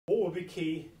will be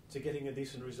key to getting a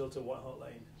decent result at White Hart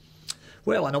Lane?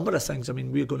 Well, a number of things. I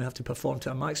mean, we're going to have to perform to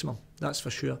our maximum, that's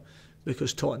for sure,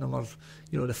 because Tottenham are,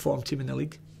 the form team in the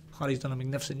league. Harry's done a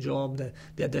magnificent job.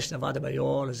 The addition of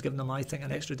Adebayor has given them, I think,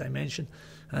 an extra dimension.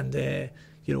 And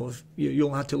you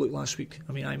only had to look last week.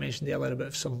 I mean, I mentioned earlier about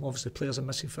if some obviously players are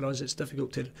missing for us, it's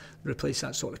difficult to replace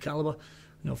that sort of calibre.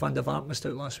 Van der Vaart missed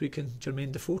out last week, and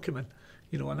Jermaine Defoe came in.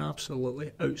 An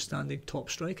absolutely outstanding top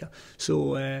striker.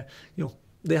 So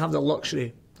they have the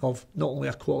luxury of not only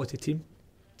a quality team,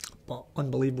 but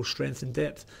unbelievable strength and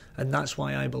depth, and that's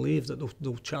why I believe that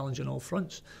they'll challenge on all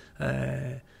fronts.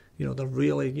 They're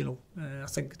really, I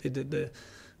think they did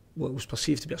what was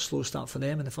perceived to be a slow start for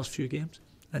them in the first few games,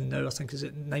 and now I think is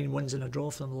it 9 wins and a draw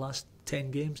for them in the last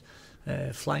 10 games,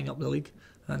 flying up the league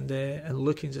and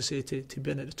looking, as I say, to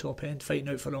be in at the top end, fighting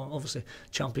out for obviously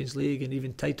Champions League and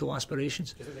even title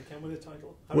aspirations. Do you think they can win the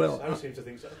title? I seem to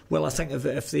think so. Well, I think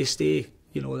if they stay,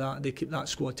 that they keep that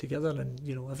squad together and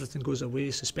everything goes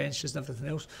away, suspensions and everything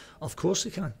else, of course they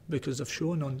can, because they've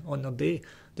shown on their day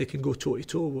they can go toe to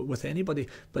toe with anybody.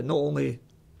 But not only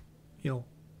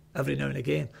every now and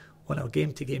again, on a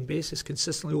game to game basis,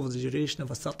 consistently over the duration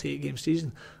of a 38 game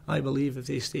season. I believe if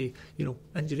they stay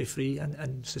injury free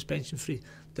and suspension free,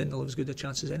 then they'll have as good a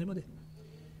chance as anybody.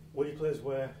 Will you players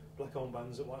wear black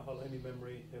armbands at White Hart Lane in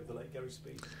memory of the late Gary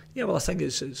Speed? Yeah, well, I think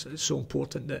it's so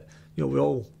important that we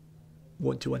all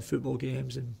want to win football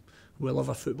games and we love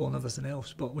our football and everything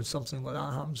else, but when something like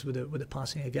that happens with the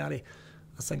passing of Gary,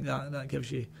 I think that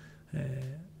gives you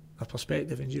a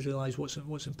perspective and you realise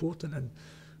what's important. And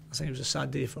I think it was a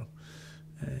sad day for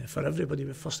everybody,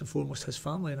 but first and foremost his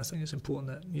family, and I think it's important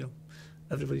that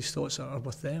everybody's thoughts are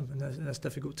with them in this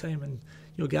difficult time.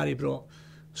 And Gary brought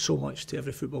so much to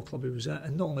every football club he was at,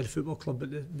 and not only the football club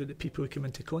but the people he came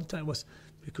into contact with,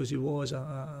 because he was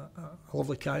a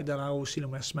lovely character. I always seen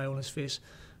him with a smile on his face,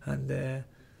 and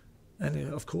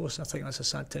of course I think that's a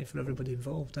sad time for everybody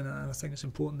involved, and I think it's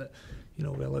important that we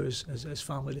allow his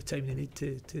family the time they need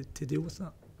to deal with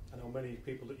that. I know many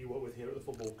people that you work with here at the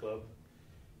football club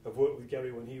have worked with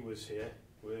Gary when he was here,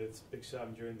 with Big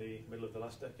Sam during the middle of the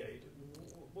last decade.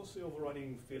 What's the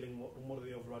overriding feeling, what are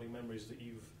the overriding memories that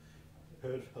you've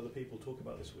heard other people talk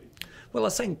about this week? Well, I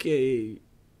think, as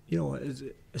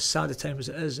sad a time as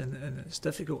it is, and it's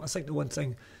difficult, I think the one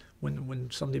thing, when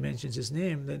somebody mentions his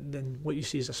name, then what you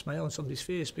see is a smile on somebody's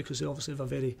face, because they obviously have a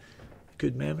very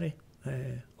good memory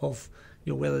of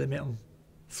whether they met him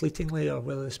fleetingly or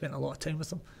whether they spent a lot of time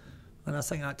with him. And I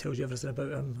think that tells you everything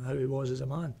about him, how he was as a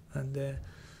man, and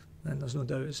there's no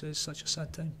doubt it's such a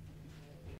sad time.